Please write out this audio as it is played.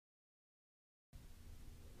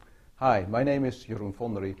Hi, my name is Jeroen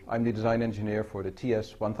Vondery. I'm the design engineer for the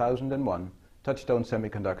TS1001 Touchstone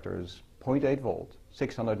Semiconductor's 0.8 volt,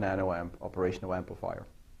 600 nanoamp operational amplifier.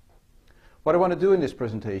 What I want to do in this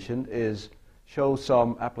presentation is show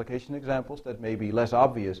some application examples that may be less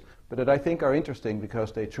obvious, but that I think are interesting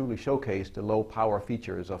because they truly showcase the low power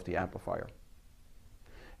features of the amplifier.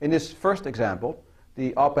 In this first example,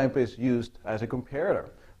 the op-amp is used as a comparator,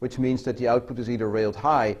 which means that the output is either railed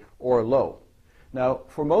high or low. Now,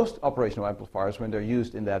 for most operational amplifiers, when they're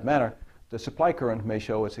used in that manner, the supply current may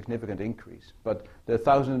show a significant increase. But the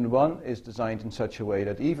 1001 is designed in such a way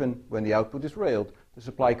that even when the output is railed, the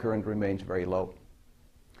supply current remains very low.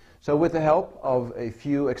 So with the help of a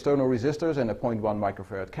few external resistors and a 0.1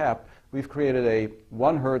 microfarad cap, we've created a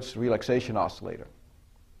 1 Hz relaxation oscillator.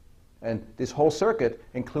 And this whole circuit,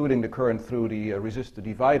 including the current through the resistor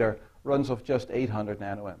divider, runs off just 800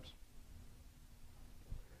 nanoamps.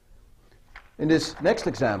 In this next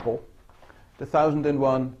example, the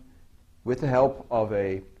 1001, with the help of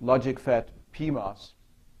a logic FET PMOS,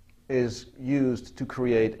 is used to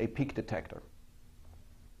create a peak detector.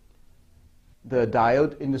 The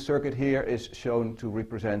diode in the circuit here is shown to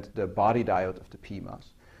represent the body diode of the PMOS.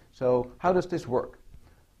 So how does this work?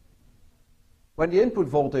 When the input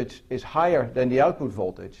voltage is higher than the output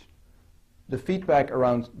voltage, the feedback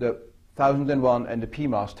around the 1001 and the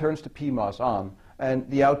PMOS turns the PMOS on, and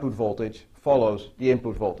the output voltage follows the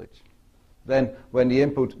input voltage. Then, when the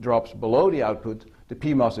input drops below the output, the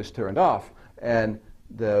PMOS is turned off, and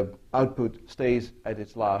the output stays at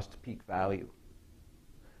its last peak value.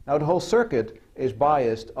 Now, the whole circuit is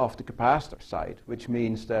biased off the capacitor side, which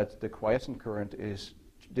means that the quiescent current is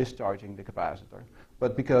discharging the capacitor.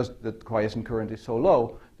 But because the quiescent current is so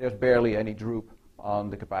low, there's barely any droop on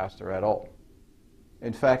the capacitor at all.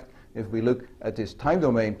 In fact, if we look at this time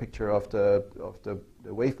domain picture of the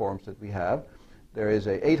waveforms that we have, there is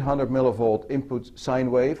a 800 millivolt input sine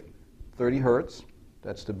wave, 30 Hertz.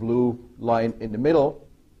 That's the blue line in the middle.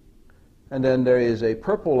 And then there is a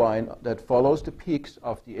purple line that follows the peaks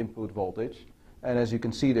of the input voltage. And as you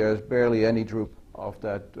can see, there's barely any droop of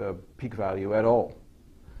that peak value at all.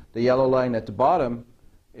 The yellow line at the bottom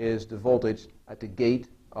is the voltage at the gate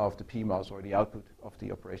of the PMOS, or the output of the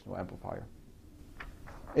operational amplifier.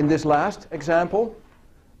 In this last example,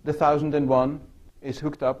 the 1001 is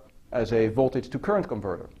hooked up as a voltage to current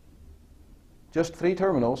converter. Just 3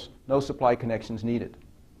 terminals, no supply connections needed.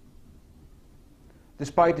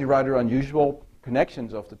 Despite the rather unusual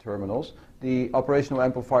connections of the terminals, the operational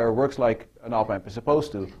amplifier works like an op-amp is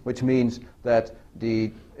supposed to, which means that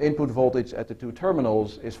the input voltage at the 2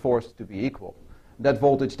 terminals is forced to be equal. That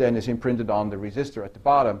voltage then is imprinted on the resistor at the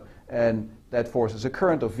bottom, and that forces a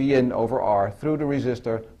current of V in over R through the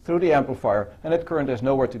resistor, through the amplifier, and that current has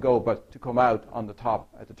nowhere to go but to come out on the top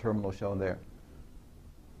at the terminal shown there.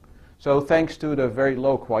 So thanks to the very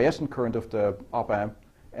low quiescent current of the op-amp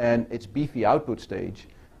and its beefy output stage,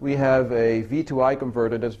 we have a V to I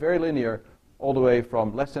converter that's very linear, all the way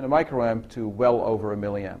from less than a microamp to well over a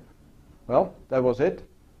milliamp. Well, that was it.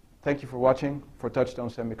 Thank you for watching. For Touchstone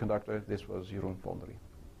Semiconductor, this was Jeroen Vondery.